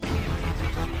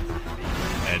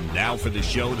Now for the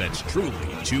show that's truly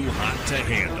too hot to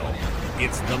handle.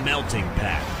 It's The Melting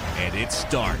Pat, and it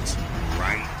starts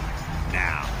right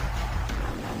now.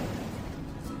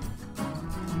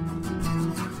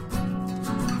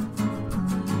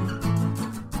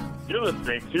 You're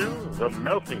listening to The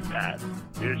Melting Pat.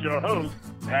 Here's your host,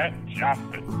 Pat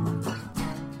Johnson.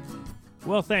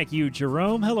 Well, thank you,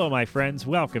 Jerome. Hello, my friends.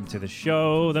 Welcome to the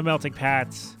show, The Melting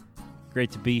Pats.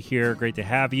 Great to be here. Great to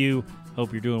have you.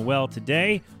 Hope you're doing well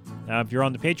today. If you're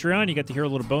on the Patreon, you get to hear a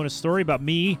little bonus story about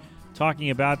me talking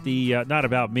about the, not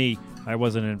about me, I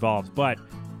wasn't involved, but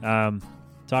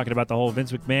talking about the whole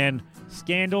Vince McMahon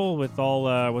scandal with all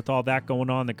that going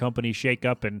on, the company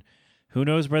shakeup, and who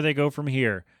knows where they go from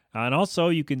here. And also,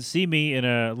 you can see me in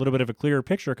a little bit of a clearer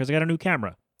picture because I got a new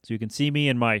camera. So you can see me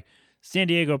in my San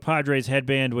Diego Padres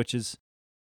headband, which is,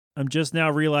 I'm just now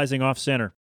realizing off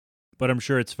center, but I'm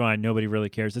sure it's fine. Nobody really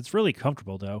cares. It's really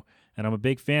comfortable, though, and I'm a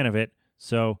big fan of it.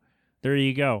 So there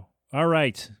you go. All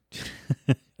right.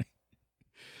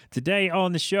 Today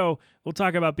on the show, we'll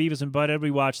talk about Beavis and Butthead.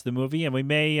 We watched the movie, and we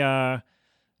may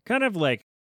kind of like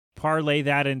parlay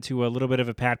that into a little bit of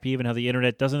a pet peeve and how the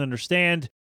internet doesn't understand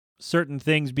certain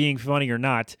things being funny or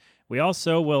not. We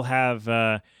also will have,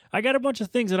 I got a bunch of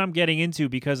things that I'm getting into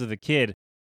because of the kid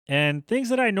and things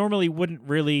that I normally wouldn't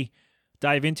really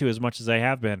dive into as much as I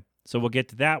have been. So we'll get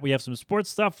to that. We have some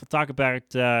sports stuff. We'll talk about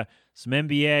some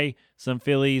NBA, some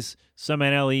Phillies, some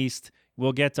NL East.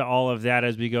 We'll get to all of that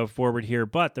as we go forward here.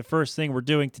 But the first thing we're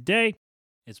doing today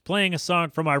is playing a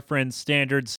song from our friends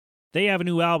Standards. They have a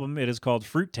new album. It is called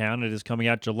Fruit Town. It is coming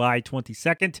out July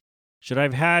 22nd. Should I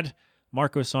have had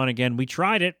Marcos on again? We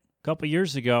tried it a couple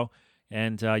years ago,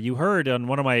 and you heard on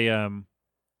one of my,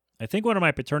 I think one of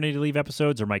my paternity leave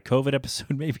episodes or my COVID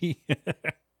episode maybe,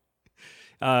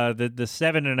 the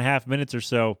 7.5 minutes or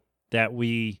so that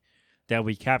we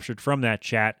captured from that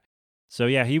chat. So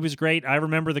yeah, he was great. I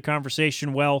remember the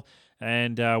conversation well,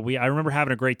 and I remember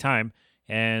having a great time.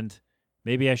 And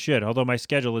maybe I should, although my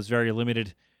schedule is very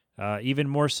limited, even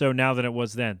more so now than it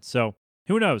was then. So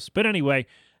who knows? But anyway,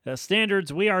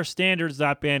 Standards. We are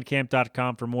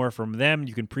standards.bandcamp.com for more from them.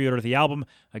 You can pre-order the album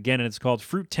again, and it's called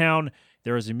Fruit Town.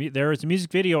 There is a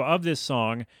music video of this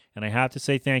song, and I have to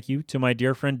say thank you to my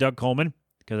dear friend Doug Coleman,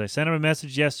 because I sent him a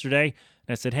message yesterday,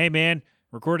 and I said, hey man,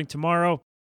 recording tomorrow,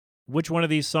 which one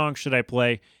of these songs should I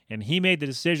play? And he made the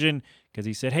decision because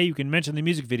he said, hey, you can mention the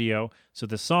music video. So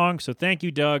thank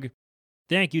you, Doug.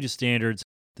 Thank you to Standards.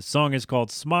 The song is called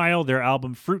Smile. Their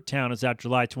album Fruit Town is out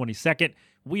July 22nd.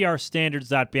 We are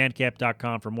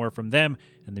standards.bandcamp.com for more from them,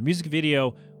 and the music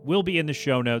video will be in the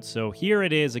show notes. So here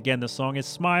it is. Again, the song is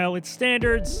Smile. It's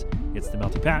Standards. It's The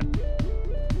Melting Pat.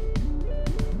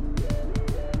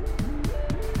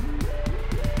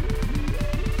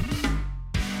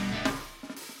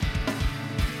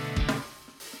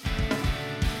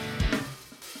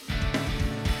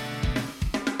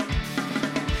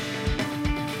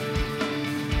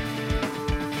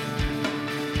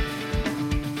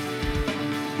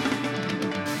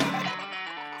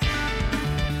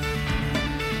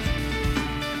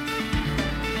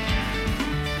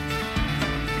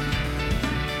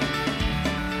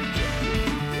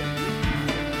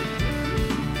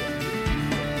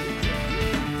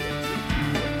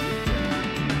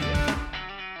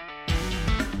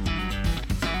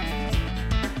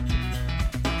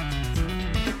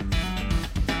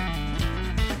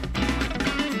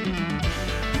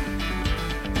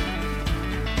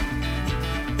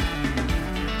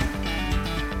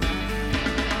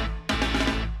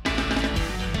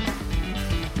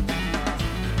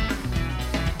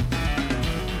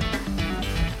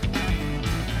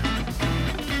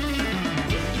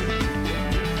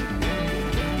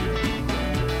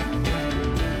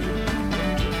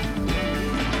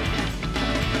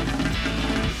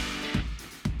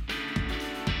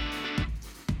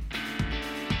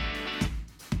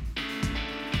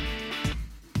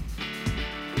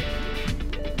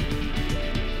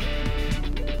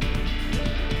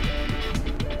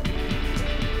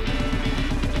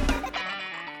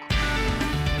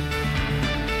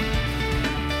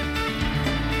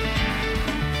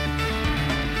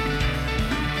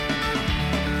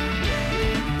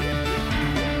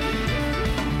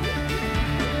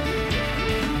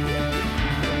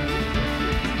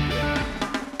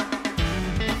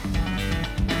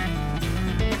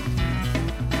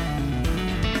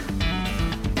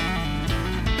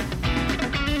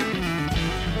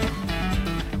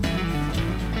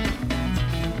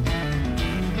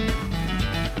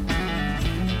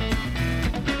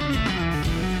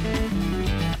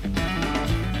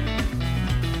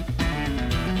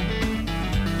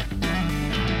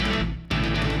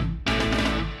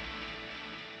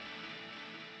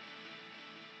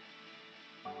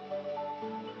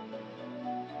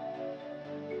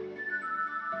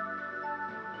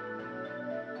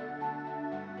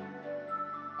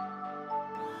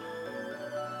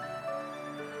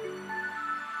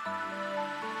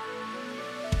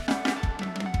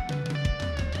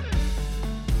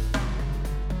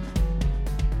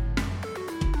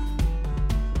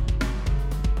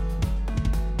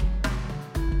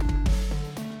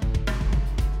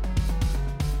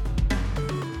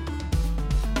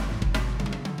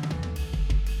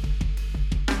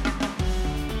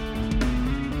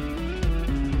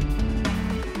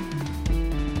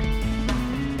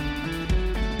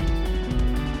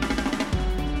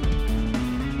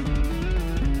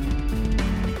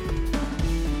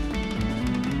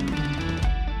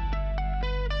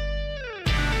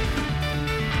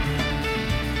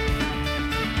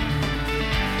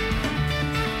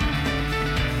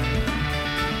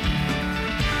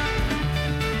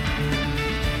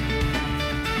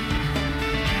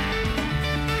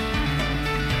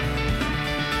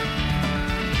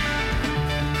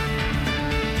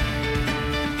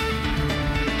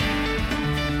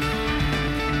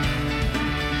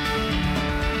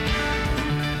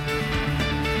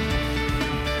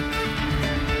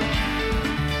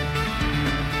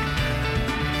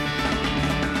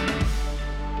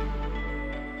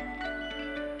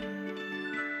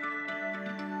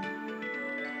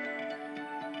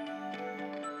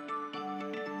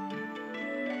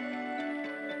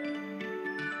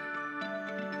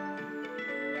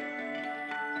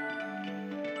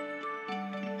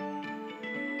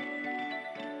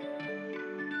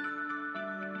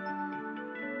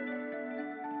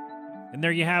 And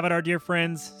there you have it, our dear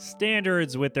friends.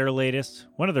 Standards with their latest,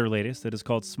 one of their latest, that is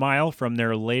called Smile from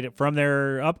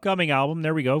their upcoming album.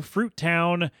 There we go, Fruit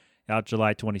Town, out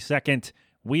July 22nd.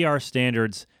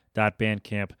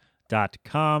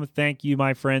 wearestandards.bandcamp.com. Thank you,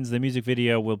 my friends. The music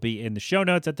video will be in the show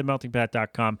notes at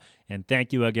themeltingpat.com. And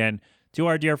thank you again to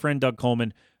our dear friend Doug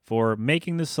Coleman for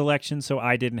making the selection so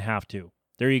I didn't have to.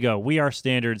 There you go,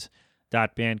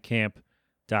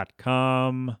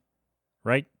 wearestandards.bandcamp.com.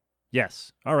 Right?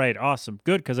 Yes. All right. Awesome.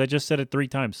 Good, because I just said it 3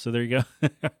 times. So there you go.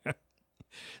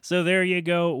 So there you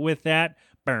go with that.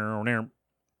 Added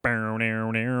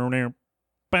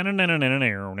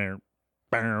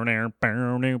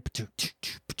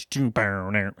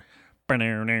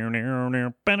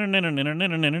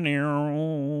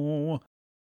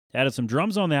some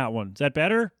drums on that one. Is that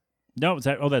better? No,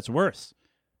 that's worse.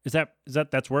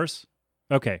 That's worse?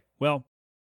 Okay. Well,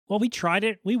 we tried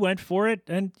it. We went for it.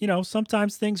 And,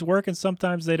 sometimes things work and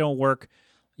sometimes they don't work.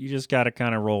 You just got to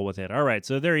kind of roll with it. All right.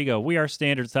 So there you go.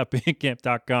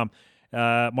 wearestandards.bandcamp.com.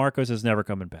 Marcos is never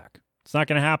coming back. It's not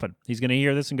going to happen. He's going to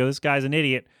hear this and go, this guy's an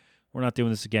idiot. We're not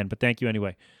doing this again. But thank you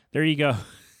anyway. There you go.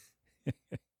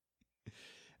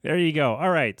 There you go. All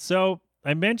right. So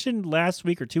I mentioned last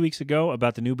week or 2 weeks ago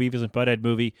about the new Beavis and Butthead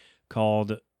movie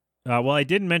called, I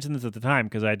didn't mention this at the time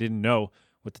because I didn't know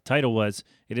what the title was.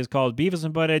 It is called Beavis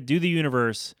and Butthead Do the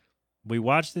Universe. We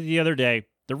watched it the other day.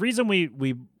 The reason we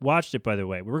watched it, by the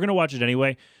way, we were going to watch it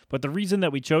anyway, but the reason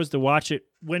that we chose to watch it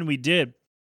when we did,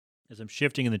 as I'm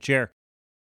shifting in the chair,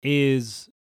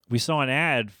 is we saw an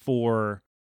ad for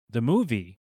the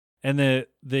movie, and the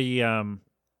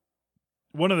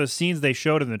one of the scenes they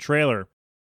showed in the trailer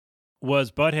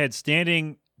was Butthead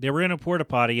standing. They were in a porta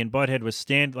potty, and Butthead was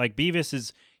Beavis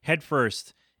is head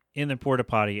first in the porta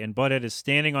potty, and Butthead is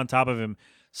standing on top of him,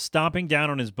 stomping down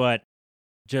on his butt,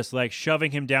 just like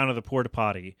shoving him down to the porta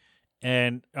potty.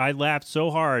 And I laughed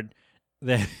so hard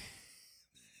that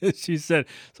she said,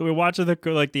 so we're watching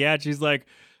the ad, she's like,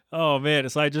 oh man.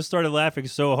 So I just started laughing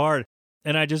so hard,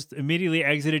 and I just immediately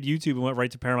exited YouTube and went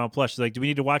right to Paramount Plus. She's like, do we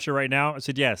need to watch it right now? I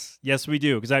said, yes we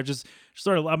do, because I've just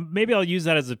started, maybe I'll use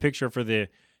that as a picture for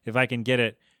if I can get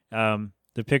it,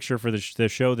 the picture for the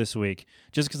show this week,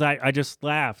 just because I just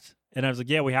laughed, and I was like,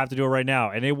 yeah, we have to do it right now.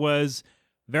 And it was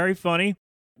very funny.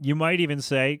 You might even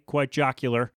say quite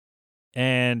jocular.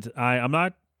 And I'm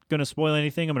not going to spoil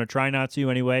anything. I'm going to try not to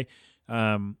anyway.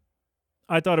 I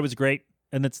thought it was great.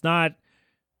 And it's not,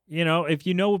 if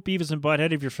you know Beavis and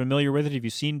Butthead, if you're familiar with it, if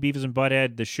you've seen Beavis and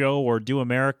Butthead, the show, or Do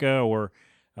America, or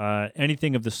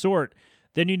anything of the sort,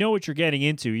 then you know what you're getting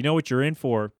into. You know what you're in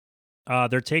for.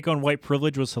 Their take on white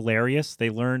privilege was hilarious. They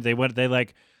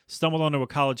stumbled onto a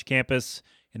college campus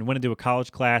and went into a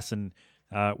college class and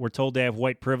were told they have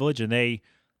white privilege, and they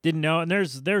didn't know. And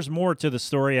there's more to the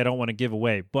story I don't want to give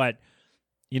away, but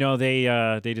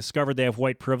they discovered they have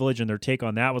white privilege, and their take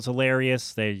on that was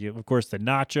hilarious. Of course, the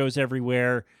nachos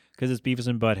everywhere because it's Beavis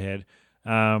and Butthead.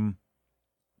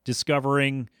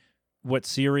 Discovering what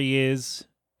Siri is,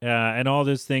 and all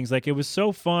those things. It was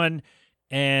so fun,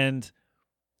 and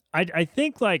I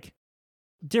think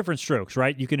different strokes,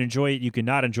 right? You can enjoy it, you can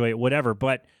not enjoy it, whatever.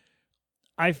 But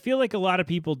I feel like a lot of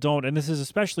people don't, and this is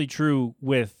especially true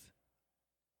with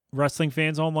wrestling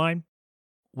fans online,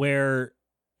 where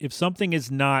if something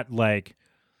is not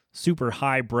super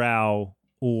highbrow,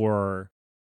 or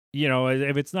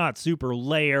if it's not super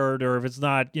layered, or if it's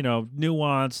not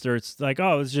nuanced, or it's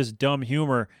it's just dumb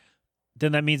humor,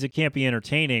 then that means it can't be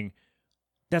entertaining.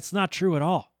 That's not true at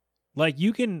all.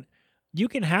 You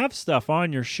can have stuff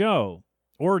on your show,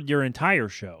 or your entire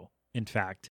show, in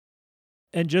fact,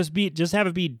 and just have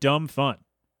it be dumb fun,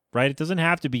 right? It doesn't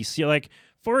have to be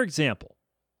for example,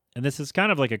 and this is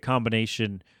kind of like a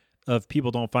combination of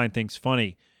people don't find things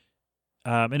funny.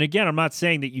 And again, I'm not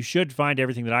saying that you should find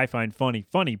everything that I find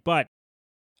funny, but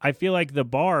I feel like the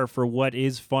bar for what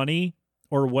is funny,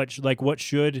 or what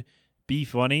should be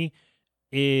funny,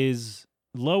 is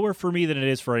lower for me than it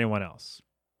is for anyone else.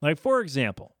 For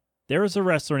example, there is a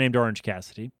wrestler named Orange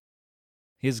Cassidy.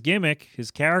 His gimmick, his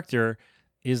character,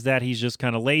 is that he's just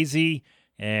kind of lazy,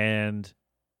 and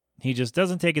he just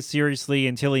doesn't take it seriously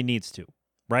until he needs to,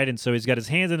 right? And so he's got his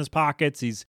hands in his pockets.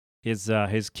 His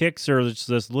kicks are just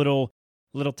this little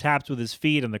taps with his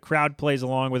feet, and the crowd plays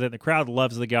along with it. The crowd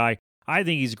loves the guy. I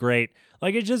think he's great.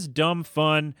 It's just dumb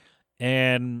fun.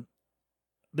 And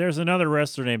there's another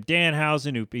wrestler named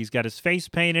Danhausen who he's got his face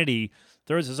painted. He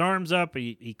throws his arms up.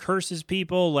 He curses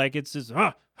people it's just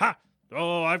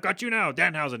oh, I've got you now,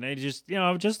 Danhausen. And he just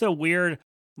just a weird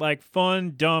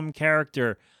fun dumb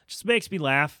character. Just makes me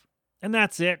laugh, and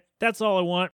that's it. That's all I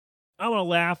want. I want to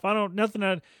laugh.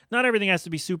 Not everything has to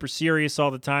be super serious all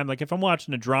the time. Like if I'm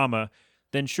watching a drama,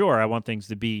 then sure, I want things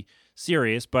to be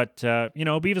serious. But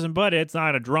Beavis and Butthead's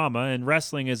not a drama, and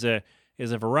wrestling is a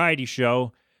variety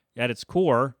show at its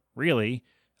core, really.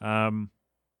 Well,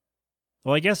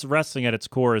 I guess wrestling at its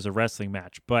core is a wrestling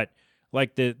match, but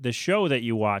like the show that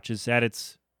you watch is at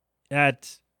its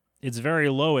very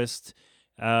lowest,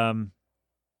 a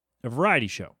variety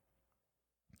show.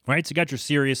 Right, so you got your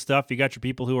serious stuff. You got your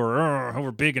people who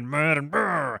are big and mad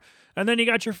and then you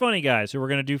got your funny guys who are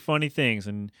going to do funny things.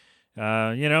 And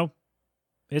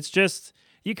it's just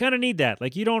you kind of need that.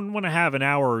 Like you don't want to have an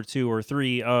hour or 2 or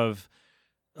 3 of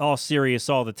all serious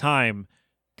all the time,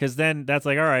 because then that's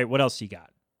like, all right, what else you got,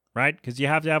 right? Because you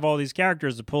have to have all these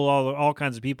characters to pull all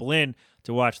kinds of people in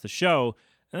to watch the show,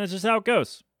 and that's just how it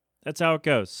goes. That's how it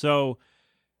goes. So,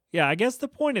 yeah, I guess the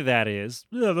point of that is.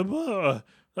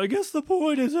 I guess the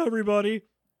point is, everybody,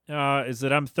 is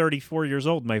that I'm 34 years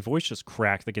old. My voice just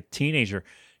cracked like a teenager.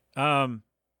 You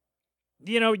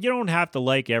don't have to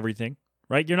like everything,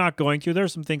 right? You're not going to.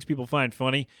 There's some things people find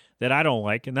funny that I don't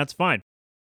like, and that's fine.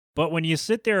 But when you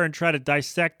sit there and try to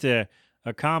dissect a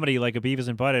comedy like a Beavis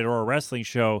and Butthead or a wrestling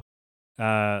show,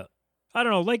 I don't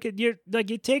know,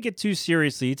 you take it too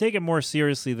seriously. You take it more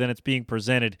seriously than it's being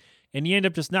presented, and you end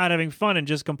up just not having fun and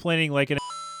just complaining like an.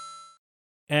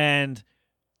 And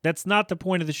that's not the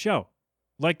point of the show.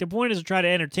 Like the point is to try to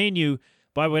entertain you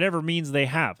by whatever means they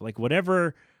have, like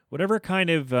whatever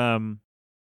kind of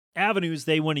avenues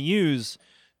they want to use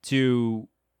to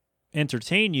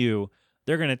entertain you.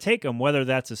 They're going to take them, whether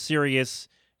that's a serious,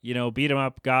 beat 'em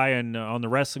up guy on the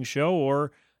wrestling show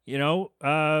or I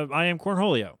Am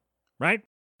Cornholio, right?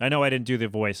 I know I didn't do the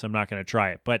voice. I'm not going to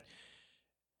try it, but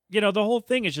the whole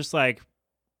thing is just like,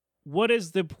 what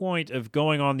is the point of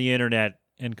going on the internet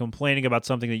and complaining about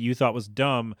something that you thought was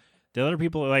dumb that other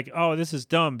people are like, oh, this is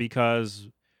dumb because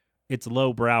it's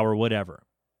lowbrow or whatever?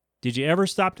 Did you ever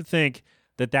stop to think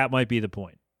that might be the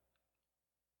point?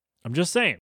 I'm just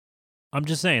saying.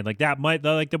 Like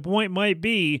the point might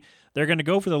be they're going to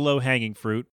go for the low-hanging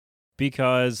fruit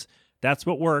because that's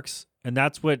what works, and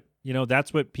that's what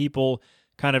people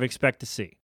kind of expect to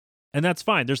see. And that's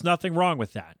fine. There's nothing wrong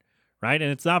with that, right?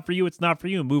 And it's not for you. It's not for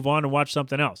you. Move on and watch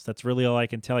something else. That's really all I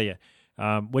can tell you.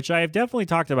 Which I have definitely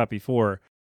talked about before,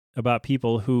 about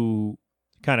people who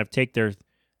kind of take their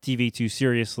TV too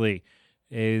seriously,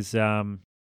 is, I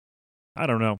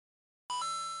don't know.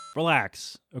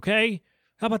 Relax, okay?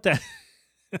 How about that?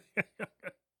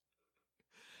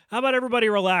 How about everybody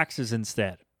relaxes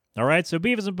instead? All right, so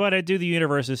Beavis and Butthead Do the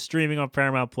Universe is streaming on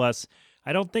Paramount+.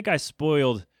 I don't think I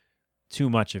spoiled too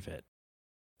much of it.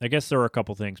 I guess there were a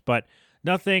couple things, but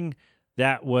nothing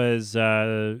that was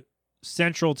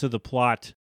central to the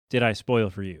plot did I spoil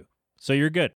for you. So you're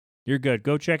good. You're good.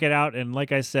 Go check it out. And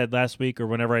like I said last week or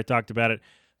whenever I talked about it,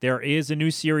 there is a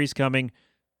new series coming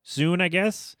soon, I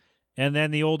guess. And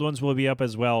then the old ones will be up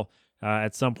as well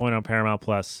at some point on Paramount+.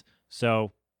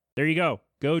 So there you go.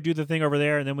 Go do the thing over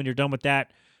there. And then when you're done with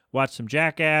that, watch some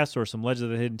Jackass or some Legends of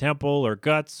the Hidden Temple or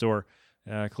Guts or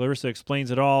Clarissa Explains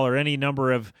It All or any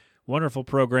number of wonderful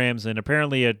programs, and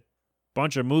apparently a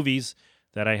bunch of movies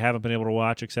that I haven't been able to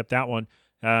watch except that one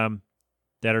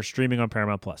that are streaming on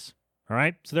Paramount+. All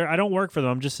right? So I don't work for them.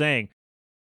 I'm just saying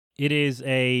it is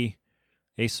a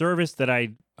service that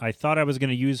I thought I was going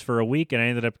to use for a week, and I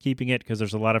ended up keeping it because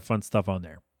there's a lot of fun stuff on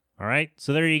there. All right?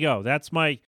 So there you go. That's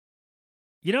my...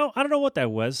 I don't know what that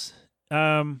was.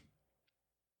 Beavis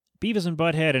and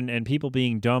Butthead and people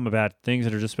being dumb about things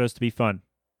that are just supposed to be fun.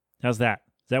 How's that?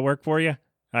 Does that work for you?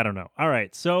 I don't know. All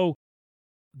right. So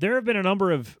there have been a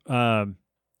number of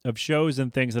shows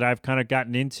and things that I've kind of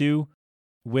gotten into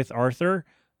with Arthur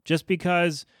just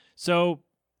because. So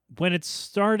when it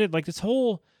started, like this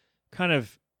whole kind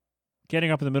of getting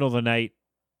up in the middle of the night,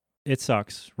 it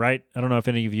sucks, right? I don't know if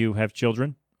any of you have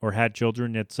children or had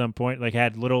children at some point, like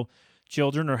had little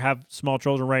children or have small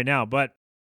children right now. But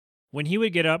when he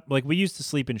would get up, like we used to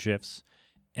sleep in shifts,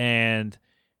 and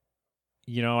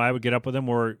I would get up with him,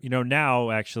 or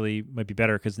now actually might be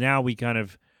better because now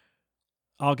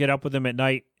I'll get up with him at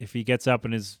night if he gets up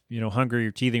and is hungry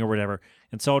or teething or whatever,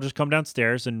 and so I'll just come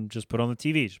downstairs and just put on the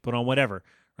TV, just put on whatever,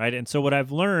 right? And so what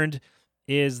I've learned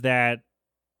is that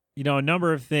a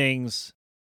number of things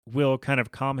will kind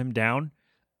of calm him down,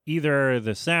 either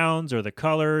the sounds or the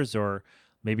colors, or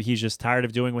maybe he's just tired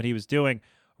of doing what he was doing,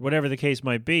 whatever the case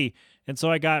might be. And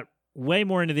so I got way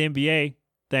more into the NBA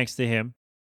thanks to him.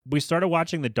 We started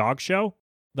watching the dog show,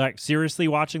 like seriously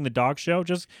watching the dog show.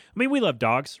 We love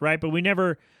dogs, right? But we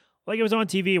never, like it was on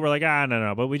TV. We're like,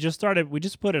 no. But we just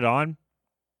put it on,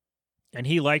 and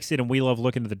he likes it, and we love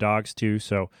looking at the dogs too.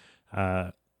 So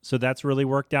So that's really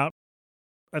worked out.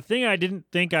 A thing I didn't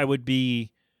think I would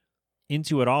be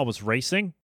into at all was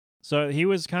racing. So he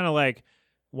was kind of like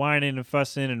whining and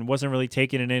fussing and wasn't really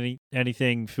taking in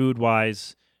anything food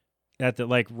wise at the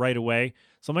like right away.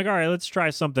 So I'm like, all right, let's try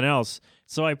something else.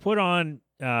 So I put on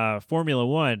Formula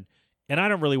One, and I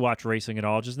don't really watch racing at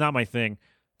all, just not my thing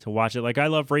to watch it. Like I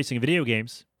love racing video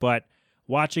games, but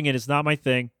watching it is not my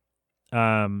thing.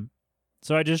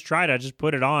 So I just tried. I just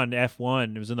put it on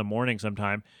F1. It was in the morning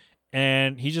sometime,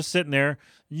 and he's just sitting there,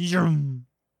 yum,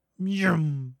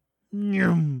 yum,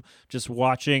 yum, just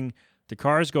watching the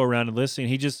cars go around and listening.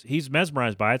 He's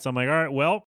mesmerized by it. So I'm like, all right,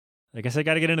 well, I guess I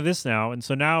got to get into this now. And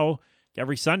so now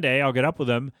every Sunday I'll get up with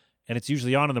him, and it's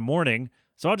usually on in the morning.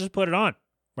 So I'll just put it on,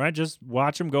 right? Just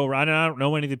watch him go around. And I don't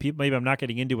know any of the people. Maybe I'm not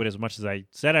getting into it as much as I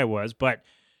said I was, but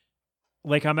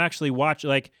like I'm actually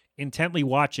intently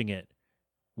watching it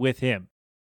with him.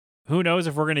 Who knows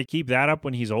if we're going to keep that up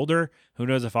when he's older? Who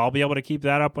knows if I'll be able to keep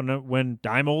that up when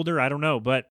I'm older? I don't know.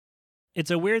 But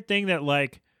it's a weird thing that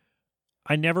like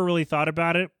I never really thought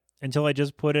about it until I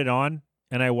just put it on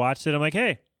and I watched it. I'm like,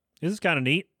 hey, this is kind of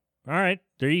neat. All right,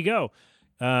 there you go.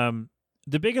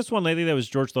 The biggest one lately that was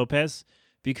George Lopez,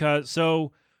 because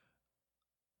so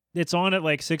it's on at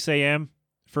like 6 a.m.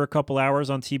 for a couple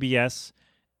hours on TBS.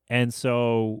 And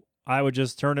so I would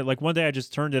just turn it, like one day I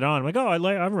just turned it on. I'm like, oh, I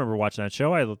remember watching that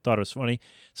show. I thought it was funny.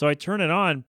 So I turn it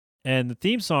on and the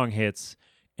theme song hits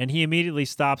and he immediately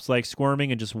stops like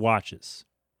squirming and just watches.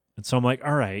 And so I'm like,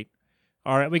 all right,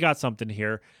 we got something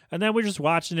here. And then we're just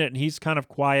watching it and he's kind of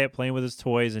quiet, playing with his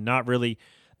toys and not really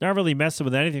messing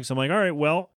with anything. So I'm like, all right,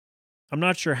 well, I'm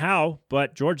not sure how,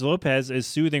 but George Lopez is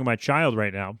soothing my child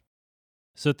right now.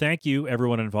 So thank you,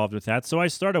 everyone involved with that. So I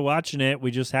started watching it.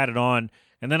 We just had it on,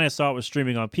 and then I saw it was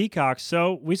streaming on Peacock.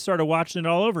 So we started watching it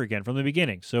all over again from the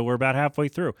beginning. So we're about halfway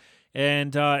through,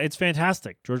 and it's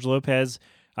fantastic. George Lopez,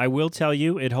 I will tell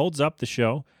you, it holds up the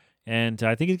show, and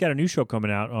I think he's got a new show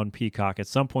coming out on Peacock at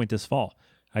some point this fall.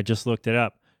 I just looked it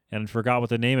up and forgot what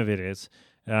the name of it is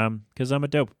because I'm a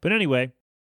dope. But anyway,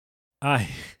 I...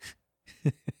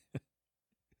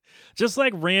 just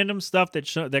like random stuff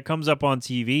that comes up on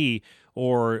TV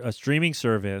or a streaming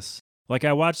service. Like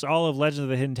I watched all of Legend of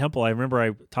the Hidden Temple. I remember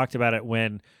I talked about it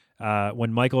when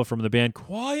Michael from the band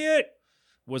Quiet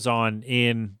was on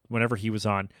whenever he was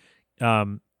on.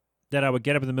 That I would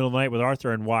get up in the middle of the night with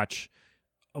Arthur and watch.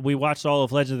 We watched all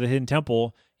of Legend of the Hidden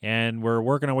Temple, and we're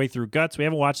working our way through Guts. We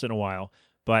haven't watched it in a while,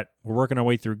 but we're working our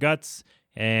way through Guts.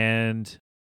 And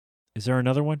is there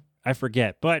another one? I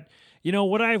forget. But you know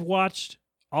what I've watched?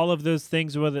 All of those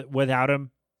things without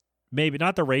him, maybe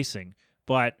not the racing,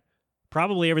 but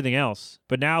probably everything else.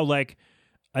 But now, like,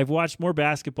 I've watched more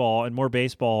basketball and more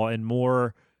baseball and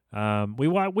more. We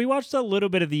watched a little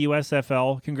bit of the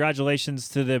USFL. Congratulations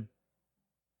to the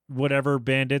whatever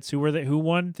Bandits who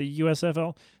won the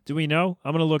USFL. Do we know?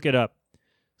 I'm gonna look it up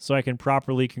so I can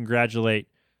properly congratulate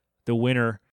the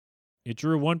winner. It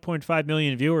drew 1.5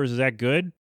 million viewers. Is that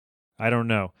good? I don't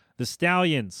know. The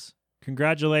Stallions.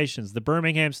 Congratulations. The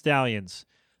Birmingham Stallions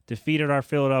defeated our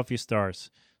Philadelphia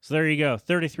Stars. So there you go.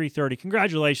 33-30.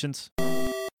 Congratulations.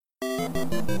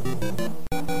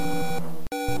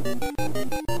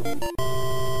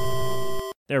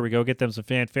 There we go. Get them some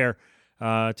fanfare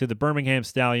to the Birmingham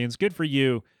Stallions. Good for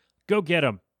you. Go get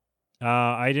them.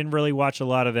 I didn't really watch a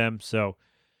lot of them, so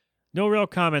no real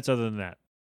comments other than that.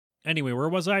 Anyway, where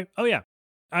was I? Oh, yeah.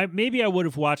 Maybe I would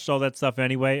have watched all that stuff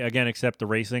anyway, again, except the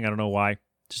racing. I don't know why.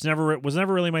 Was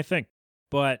never really my thing.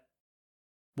 But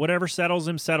whatever settles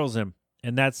him,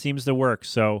 and that seems to work.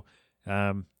 So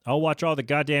I'll watch all the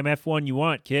goddamn F1 you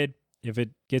want, kid, if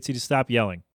it gets you to stop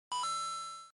yelling.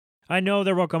 I know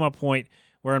there will come a point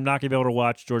where I'm not going to be able to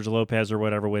watch George Lopez or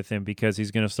whatever with him because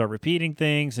he's going to start repeating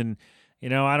things, and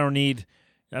I don't need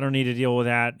to deal with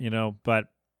that, but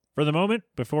for the moment,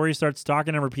 before he starts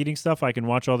talking and repeating stuff, I can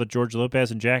watch all the George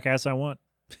Lopez and Jackass I want.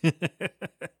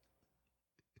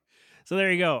 So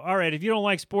there you go. All right, if you don't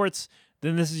like sports,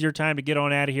 then this is your time to get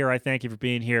on out of here. I thank you for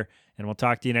being here, and we'll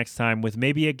talk to you next time with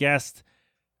maybe a guest.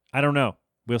 I don't know.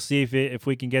 We'll see if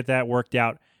we can get that worked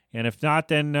out, and if not,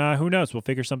 then who knows? We'll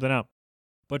figure something out.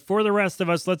 But for the rest of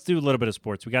us, let's do a little bit of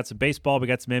sports. We got some baseball, we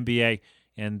got some NBA,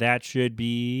 and that should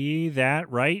be that,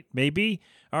 right? Maybe?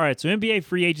 All right, so NBA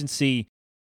free agency,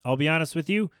 I'll be honest with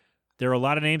you, there are a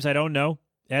lot of names I don't know.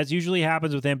 As usually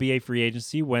happens with NBA free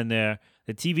agency, when the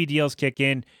TV deals kick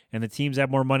in and the teams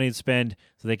have more money to spend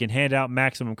so they can hand out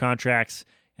maximum contracts,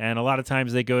 and a lot of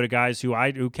times they go to guys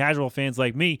who casual fans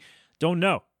like me don't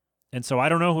know. And so I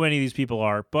don't know who any of these people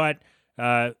are, but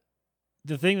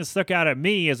the thing that stuck out at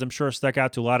me, as I'm sure stuck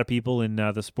out to a lot of people in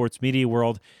the sports media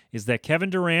world, is that Kevin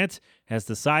Durant has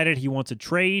decided he wants a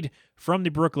trade from the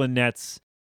Brooklyn Nets.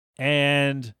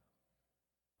 And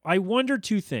I wonder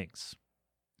two things.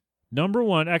 Number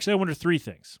one, actually, I wonder three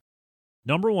things.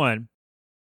 Number one,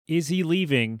 is he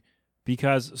leaving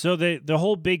because, so the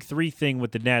whole big three thing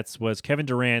with the Nets was Kevin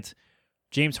Durant,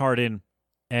 James Harden,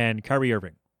 and Kyrie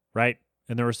Irving, right?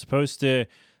 And they were supposed to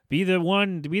be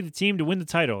the team to win the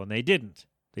title, and they didn't.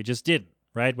 They just didn't,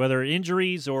 right? Whether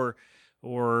injuries or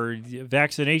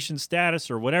vaccination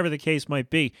status or whatever the case might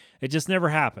be, it just never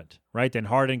happened, right? Then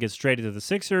Harden gets traded to the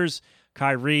Sixers.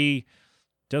 Kyrie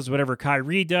does whatever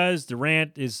Kyrie does.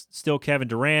 Durant is still Kevin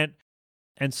Durant.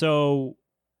 And so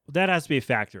that has to be a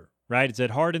factor, right? It's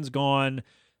that Harden's gone.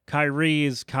 Kyrie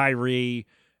is Kyrie.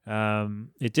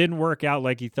 It didn't work out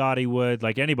like he thought he would,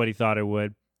 like anybody thought it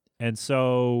would. And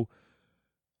so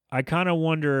I kind of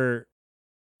wonder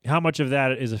how much of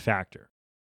that is a factor.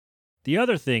 The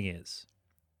other thing is,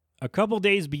 a couple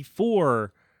days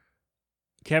before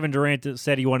Kevin Durant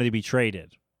said he wanted to be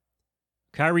traded,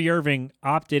 Kyrie Irving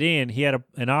opted in. He had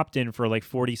an opt-in for like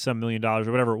 $40-some million or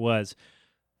whatever it was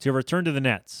to return to the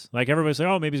Nets. Like everybody said,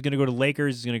 oh, maybe he's going to go to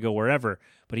Lakers, he's going to go wherever.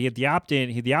 But he had the opt-in,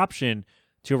 he had the option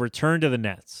to return to the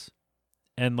Nets.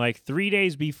 And like 3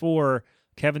 days before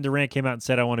Kevin Durant came out and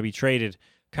said, I want to be traded,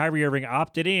 Kyrie Irving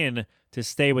opted in to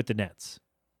stay with the Nets.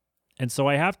 And so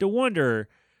I have to wonder,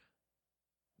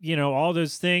 all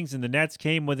those things, and the Nets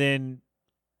came within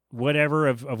whatever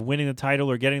of winning the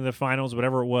title or getting to the finals,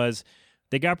 whatever it was.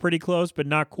 They got pretty close, but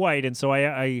not quite. And so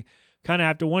I kind of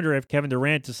have to wonder if Kevin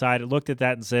Durant looked at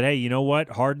that and said, hey, you know what?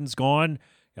 Harden's gone.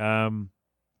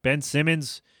 Ben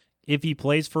Simmons, if he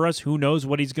plays for us, who knows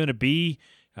what he's going to be?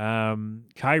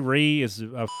 Kyrie is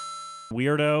a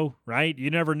weirdo, right? You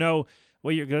never know.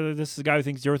 Well, this is a guy who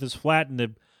thinks the earth is flat, and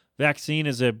the vaccine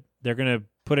is they're going to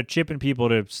put a chip in people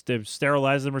to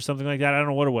sterilize them or something like that. I don't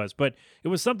know what it was, but it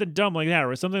was something dumb like that,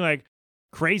 or something like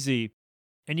crazy.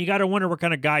 And you got to wonder what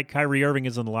kind of guy Kyrie Irving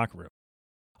is in the locker room.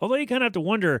 Although you kind of have to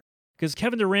wonder, because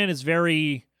Kevin Durant is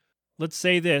very, let's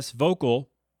say this, vocal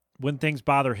when things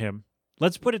bother him.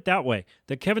 Let's put it that way,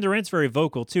 that Kevin Durant's very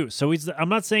vocal too. So I'm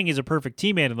not saying he's a perfect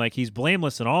teammate and like he's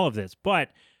blameless in all of this,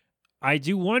 but I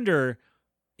do wonder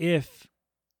if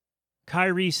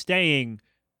Kyrie staying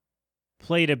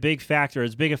played a big factor,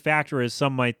 as big a factor as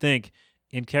some might think,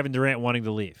 in Kevin Durant wanting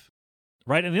to leave,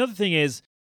 right? And the other thing is,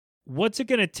 what's it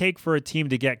going to take for a team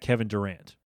to get Kevin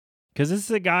Durant? Because this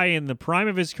is a guy in the prime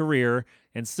of his career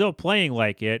and still playing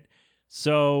like it.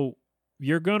 So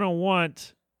you're going to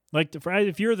want,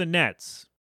 if you're the Nets,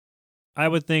 I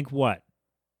would think what?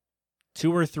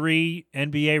 2 or 3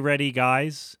 NBA-ready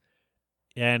guys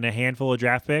and a handful of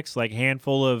draft picks, like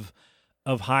handful of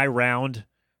high-round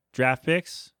draft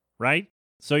picks, right?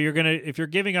 So if you're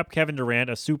giving up Kevin Durant,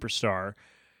 a superstar,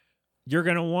 you're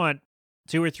going to want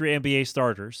 2 or 3 NBA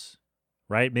starters,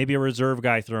 right? Maybe a reserve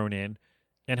guy thrown in.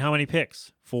 And how many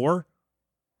picks? 4?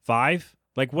 5?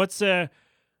 Like, what's a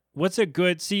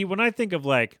good... See, when I think of,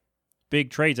 like,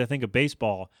 big trades, I think of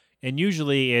baseball. And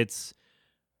usually it's,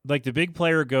 like, the big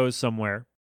player goes somewhere.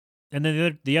 And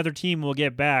then the other team will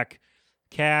get back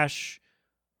cash,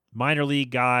 minor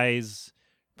league guys,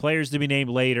 players to be named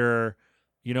later,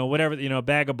 whatever,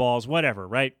 bag of balls, whatever,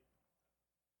 right?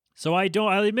 So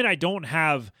I'll admit I don't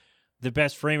have the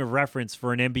best frame of reference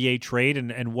for an NBA trade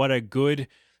and what a good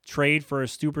trade for a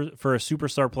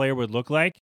superstar player would look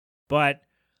like. But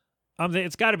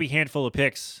it's got to be a handful of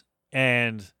picks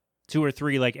and 2 or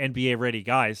 3 like NBA ready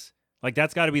guys. Like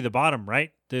that's got to be the bottom,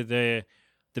 right? The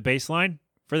baseline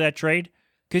for that trade,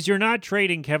 because you're not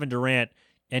trading Kevin Durant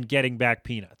and getting back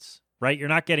peanuts, right? You're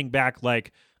not getting back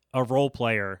like a role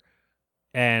player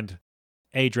and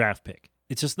a draft pick.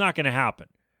 It's just not going to happen,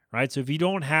 right? So if you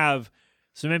don't have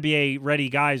some NBA-ready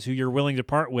guys who you're willing to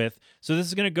part with, so this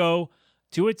is going to go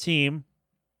to a team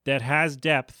that has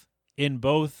depth in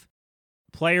both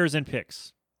players and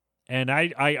picks. And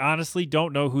I honestly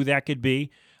don't know who that could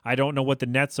be. I don't know what the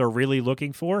Nets are really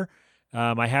looking for.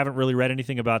 I haven't really read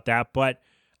anything about that, but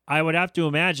I would have to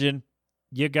imagine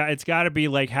it's got to be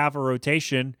like half a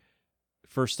rotation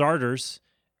for starters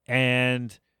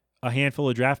and a handful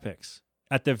of draft picks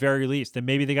at the very least. And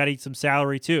maybe they got to eat some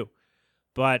salary too.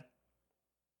 But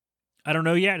I don't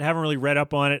know yet. Haven't really read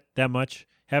up on it that much.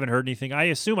 Haven't heard anything. I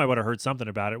assume I would have heard something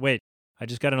about it. Wait, I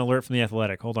just got an alert from The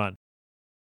Athletic. Hold on.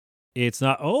 It's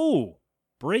not. Oh,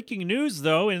 breaking news,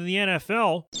 though, in the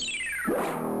NFL.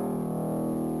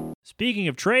 Speaking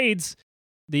of trades,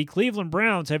 the Cleveland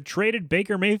Browns have traded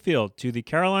Baker Mayfield to the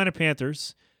Carolina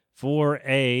Panthers for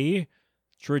a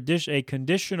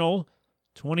conditional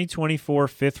 2024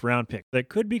 fifth-round pick that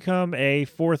could become a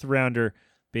fourth-rounder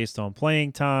based on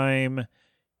playing time,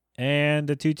 and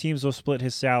the two teams will split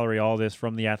his salary, all this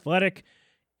from The Athletic.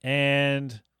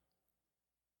 And,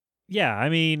 yeah, I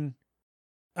mean,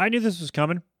 I knew this was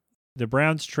coming. The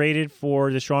Browns traded for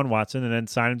Deshaun Watson and then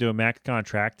signed him to a max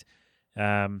contract.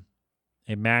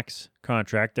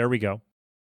 There we go.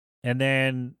 And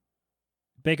then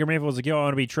Baker Mayfield was like, yo, I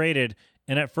want to be traded.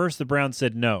 And at first the Browns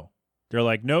said no. They're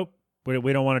like, nope, we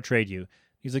don't want to trade you.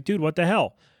 He's like, dude, what the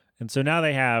hell? And so now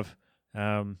they have,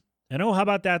 and oh, how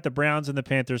about that? The Browns and the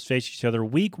Panthers face each other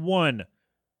week 1.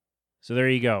 So there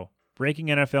you go. Breaking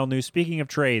NFL news. Speaking of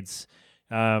trades,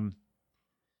 wow,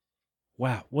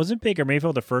 wasn't Baker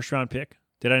Mayfield a first-round pick?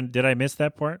 Did I miss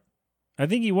that part? I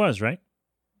think he was, right?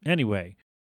 Anyway,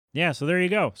 yeah, so there you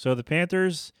go. So the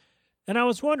Panthers, and I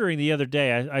was wondering the other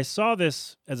day, I saw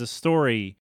this as a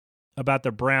story about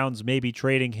the Browns maybe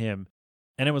trading him,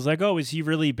 and it was like, oh, is he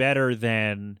really better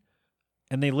than,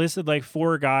 and they listed like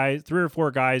 3 or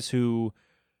 4 guys who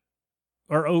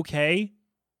are okay,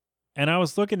 and I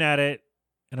was looking at it,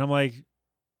 and I'm like,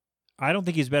 I don't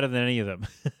think he's better than any of them.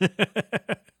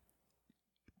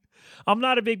 I'm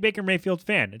not a big Baker Mayfield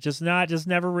fan. It's he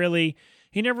never really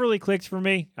clicked for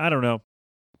me. I don't know.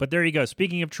 But there you go.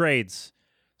 Speaking of trades,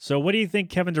 so what do you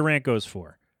think Kevin Durant goes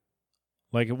for?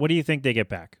 Like, what do you think they get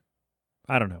back?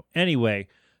 I don't know. Anyway,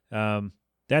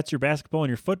 that's your basketball and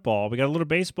your football. We got a little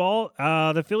baseball.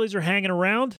 The Phillies are hanging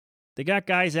around. They got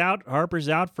guys out. Harper's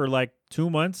out for like 2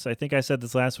 months. I think I said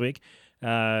this last week.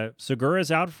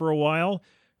 Segura's out for a while.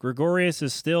 Gregorius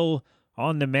is still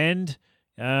on the mend.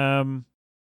 Who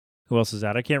else is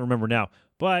out? I can't remember now.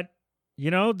 But,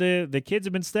 you know, the kids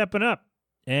have been stepping up.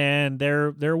 And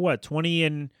they're what, 22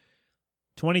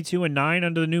 and 9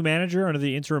 under the new manager, under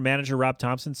the interim manager, Rob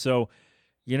Thompson. So,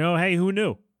 you know, hey, who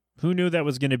knew? Who knew that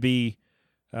was going to be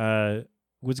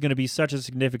such a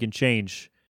significant change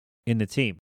in the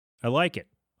team? I like it.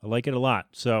 I like it a lot.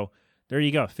 So there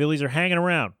you go. Phillies are hanging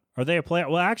around. Are they a playoff?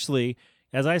 Well, actually,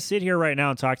 as I sit here right now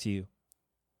and talk to you,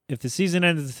 if the season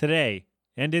ended today,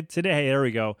 there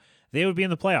we go, they would be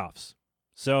in the playoffs.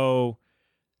 So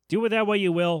do with that what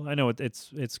you will. I know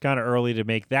it's kind of early to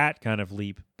make that kind of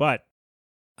leap, but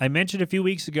I mentioned a few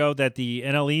weeks ago that the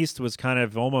NL East was kind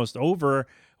of almost over,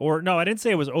 or no, I didn't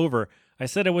say it was over. I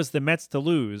said it was the Mets to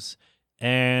lose,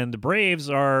 and the Braves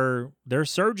they're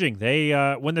surging. They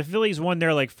when the Phillies won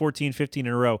their like 14, 15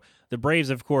 in a row, the Braves,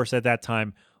 of course, at that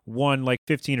time won like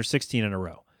 15 or 16 in a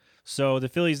row. So the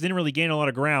Phillies didn't really gain a lot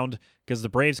of ground because the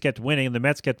Braves kept winning and the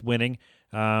Mets kept winning,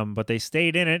 but they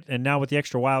stayed in it, and now with the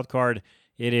extra wild card,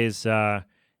 it is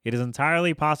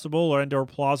entirely possible or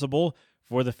plausible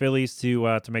for the Phillies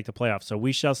to make the playoffs. So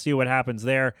we shall see what happens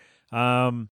there.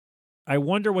 I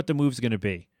wonder what the move's going to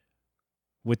be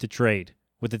with the trade,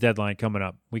 with the deadline coming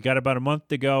up. We got about a month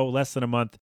to go, less than a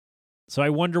month. So I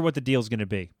wonder what the deal's going to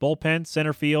be. Bullpen,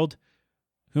 center field,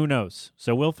 who knows?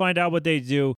 So we'll find out what they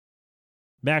do.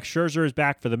 Max Scherzer is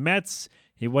back for the Mets.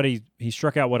 He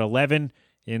struck out 11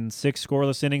 in 6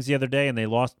 scoreless innings the other day, and they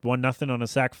lost 1-0 on a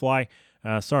sac fly.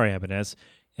 Sorry, Ibanez.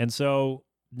 And so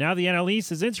now the NL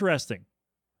East is interesting.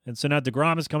 And so now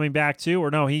DeGrom is coming back too. Or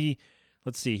no, he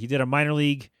did a minor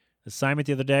league assignment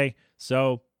the other day.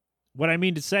 So what I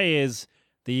mean to say is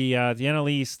the NL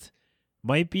East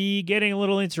might be getting a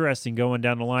little interesting going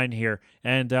down the line here.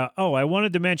 And, I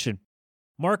wanted to mention,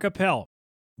 Mark Appel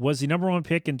was the number 1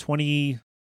 pick in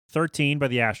 2013 by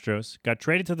the Astros, got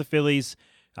traded to the Phillies,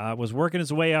 was working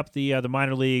his way up the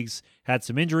minor leagues, had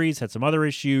some injuries, had some other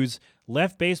issues,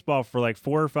 left baseball for like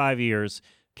 4 or 5 years,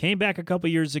 came back a couple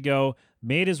years ago,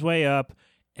 made his way up,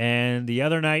 and the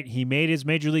other night he made his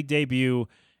major league debut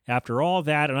after all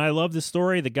that. And I love the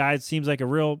story. The guy seems like a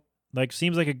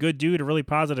good dude, a really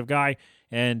positive guy,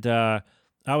 and I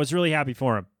was really happy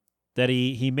for him that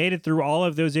he made it through all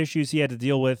of those issues he had to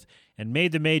deal with and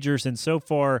made the majors, and so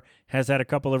far has had a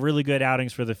couple of really good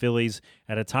outings for the Phillies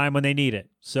at a time when they need it.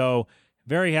 So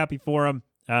very happy for him.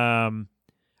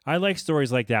 I like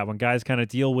stories like that when guys kind of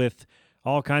deal with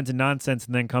all kinds of nonsense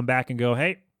and then come back and go,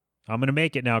 hey, I'm going to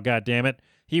make it now, goddammit.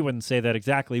 He wouldn't say that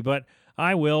exactly, but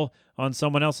I will on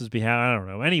someone else's behalf. I don't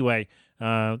know. Anyway,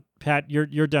 Pat,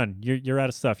 you're done. You're out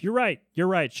of stuff. You're right.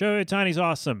 Shohei Ohtani's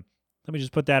awesome. Let me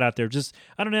just put that out there.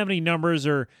 I don't have any numbers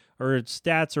or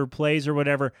stats or plays or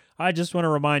whatever. I just want to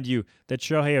remind you that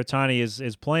Shohei Ohtani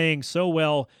is playing so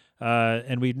well,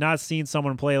 and we've not seen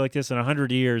someone play like this in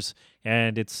 100 years,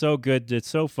 and it's so good. It's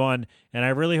so fun, and I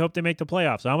really hope they make the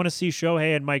playoffs. I want to see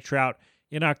Shohei and Mike Trout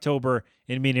in October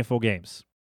in meaningful games.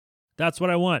 That's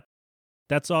what I want.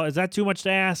 That's all. Is that too much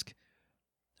to ask?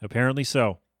 Apparently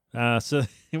so. Well,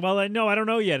 no, I don't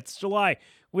know yet. It's July.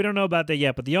 We don't know about that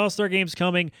yet, but the All-Star Game's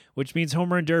coming, which means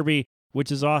Home Run Derby,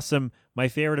 which is awesome. My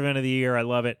favorite event of the year. I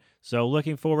love it. So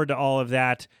looking forward to all of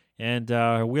that, and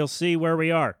we'll see where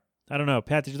we are. I don't know.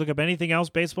 Pat, did you look up anything else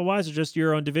baseball-wise or just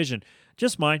your own division?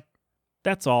 Just mine.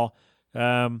 That's all.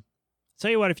 Tell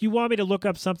you what, if you want me to look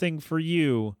up something for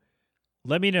you,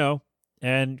 let me know.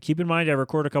 And keep in mind, I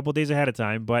record a couple days ahead of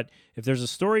time. But if there's a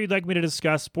story you'd like me to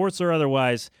discuss, sports or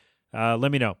otherwise,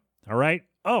 let me know. All right?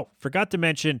 Oh, forgot to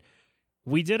mention,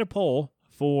 we did a poll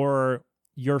for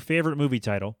your favorite movie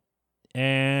title.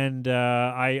 And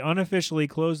I unofficially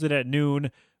closed it at noon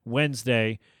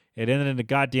Wednesday. It ended in a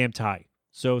goddamn tie.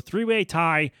 So 3-way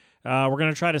tie. We're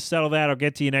going to try to settle that. I'll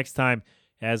get to you next time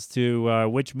as to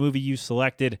which movie you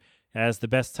selected as the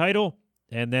best title.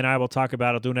 And then I will talk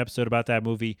about, I'll do an episode about that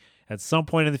movie at some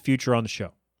point in the future on the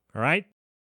show. All right?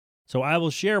 So I will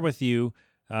share with you,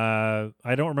 I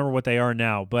don't remember what they are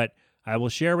now, but I will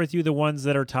share with you the ones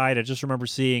that are tied. I just remember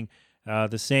seeing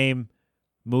the same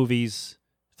movies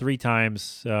 3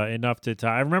 times, enough to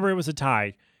tie. I remember it was a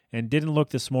tie and didn't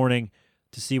look this morning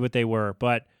to see what they were.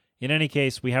 But in any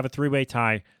case, we have a 3-way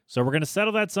tie. So we're going to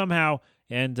settle that somehow.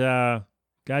 And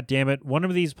God damn it, one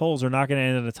of these polls are not going to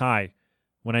end in a tie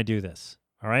when I do this.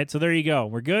 All right, so there you go.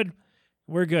 We're good?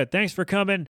 We're good. Thanks for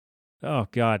coming. Oh,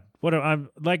 God. I'm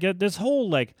like, this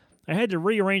whole, like, I had to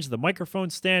rearrange the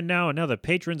microphone stand now, and now the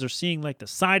patrons are seeing, like, the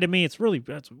side of me.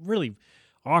 That's really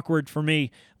awkward for me.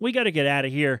 We got to get out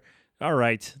of here. All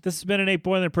right, this has been an 8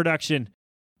 Boiler production.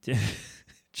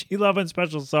 G-Love and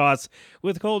Special Sauce.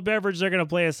 With cold beverage, they're going to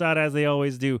play us out as they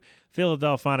always do.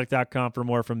 Philadelphonic.com for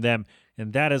more from them.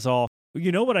 And that is all. Well,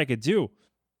 you know what I could do?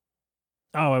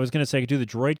 Oh, I was going to say I could do the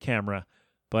Droid camera,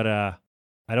 but I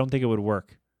don't think it would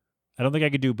work. I don't think I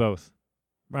could do both.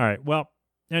 All right, well,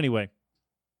 anyway,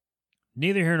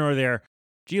 neither here nor there.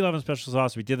 G-Love and Special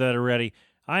Sauce, we did that already.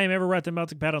 I am ever at The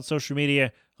Melting Pat on social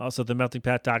media, also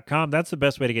themeltingpat.com. That's the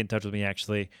best way to get in touch with me,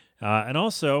 actually. And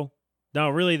also, no,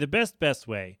 really, the best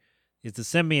way is to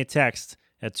send me a text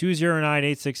at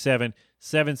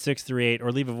 209-867-7638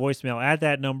 or leave a voicemail at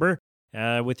that number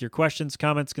with your questions,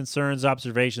 comments, concerns,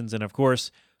 observations, and, of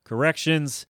course,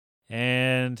 corrections.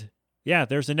 And, yeah,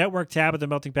 there's a network tab at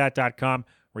themeltingpat.com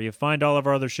where you find all of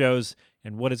our other shows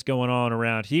and what is going on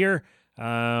around here.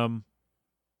 I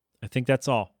think that's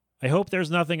all. I hope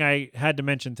there's nothing I had to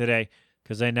mention today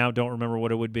because I now don't remember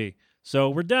what it would be. So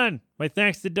we're done. My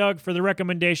thanks to Doug for the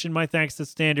recommendation. My thanks to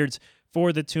Standards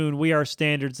for the tune. We are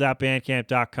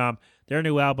standards.bandcamp.com. Their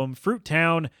new album, Fruit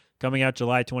Town, coming out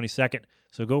July 22nd.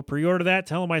 So go pre-order that.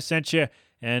 Tell them I sent you,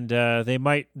 and they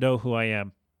might know who I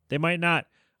am. They might not.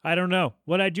 I don't know.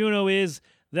 What I do know is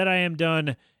that I am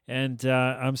done, and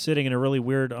I'm sitting in a really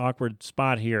weird, awkward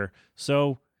spot here.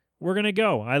 So we're going to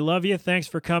go. I love you. Thanks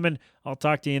for coming. I'll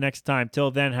talk to you next time.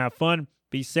 Till then, have fun.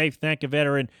 Be safe. Thank a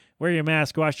veteran. Wear your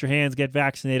mask. Wash your hands. Get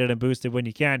vaccinated and boosted when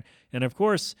you can. And, of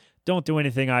course, don't do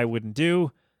anything I wouldn't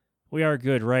do. We are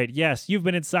good, right? Yes, you've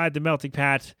been inside the Melting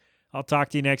Pat. I'll talk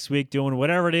to you next week doing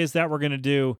whatever it is that we're going to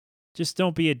do. Just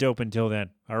don't be a dope until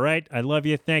then. All right? I love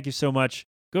you. Thank you so much.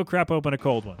 Go crap open a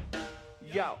cold one.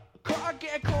 Yo, could I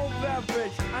get a cold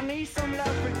beverage? I need some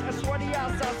leverage. A sweaty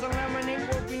outside, some lemonade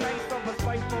would be nice. Of a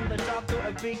spike from the top to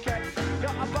a BK. Yo,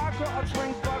 a vodka, a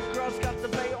drink, but girls got the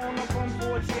bay on the front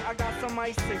porch. Yeah, I got some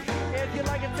icy. If you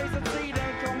like a taste of tea,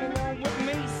 then come along with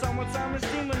me. Summertime is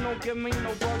steaming, don't give me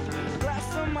no bugs. Glass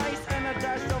some ice and a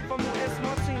dash of from it's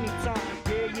martini time.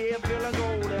 Yeah, feeling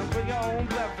golden. Bring your own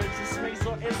beverage. It's nice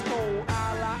or it's cold.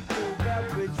 I like cold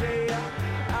beverage, yeah.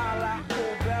 I like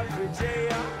cold beverage,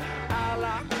 yeah. I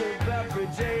like cold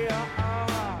beverage, yeah.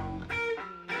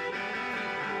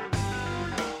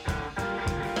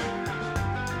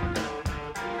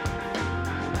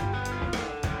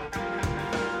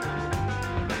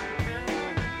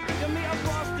 Give me a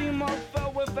frosty mug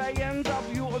filled with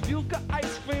A&W. If you got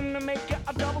ice cream to make it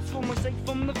a double spoon, mistake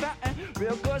from the fountain.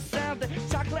 Real good sounding.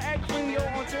 Chocolate egg cream, yo,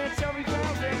 on cherry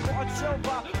grounding. For a chill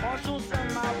vibe, on shoes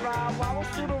and my ride. Wobbles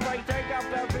to the right, take out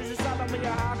beverages. Out of me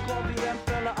a hot coffee, then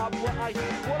fill it up with ice.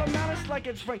 Watermelon's like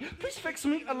a drink. Please fix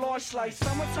me a large slice.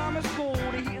 Summertime is cool,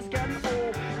 the heat is getting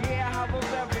old. Yeah, I have a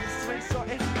beverage, sweet, so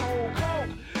it's cold.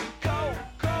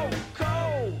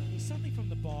 Cold. Something from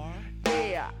the bar.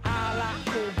 Yeah, I like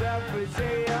cold beverage,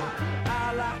 yeah.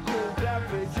 I like cold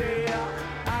beverage, yeah.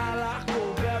 I like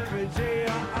cold beverage,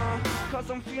 yeah. Cause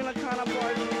I'm feeling kinda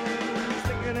party.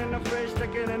 Stick it in the fridge,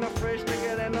 stick it in the fridge, stick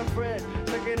it in the fridge,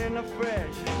 stick it in the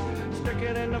fridge. Stick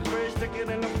it in the fridge, stick it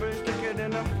in the fridge, stick it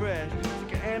in the fridge,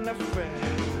 stick it in the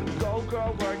fridge. Go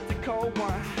girl, work the cold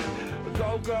one.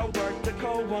 Go girl, work the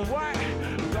cold one. What?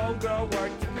 Go girl,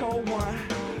 work the cold one.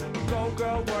 Go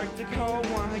girl, work the cold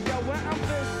one. Yo, when I'm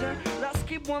fishing, let's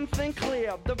keep one thing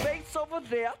clear. The bait's over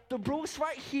there, the brew's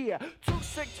right here. 2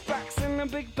 6-packs and a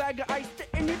big bag of ice.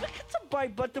 Didn't even get to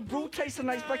bite, but the brew tastes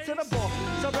nice. Back to the bar.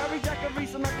 Strawberry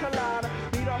daiquiris and a colada.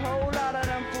 Need a whole lot of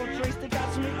them fruit drinks. They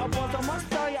got me a buzz. I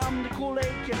must tell you, I'm the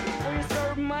Kool-Aid kid. When you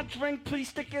serve my drink, please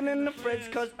stick it in the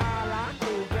fridge. Cause I like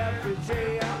cool beverage,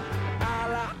 yeah. I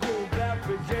like cool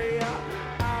beverage,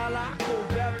 yeah. I like cool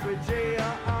beverage,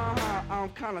 yeah. I'm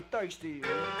kinda thirsty.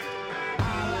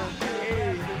 I like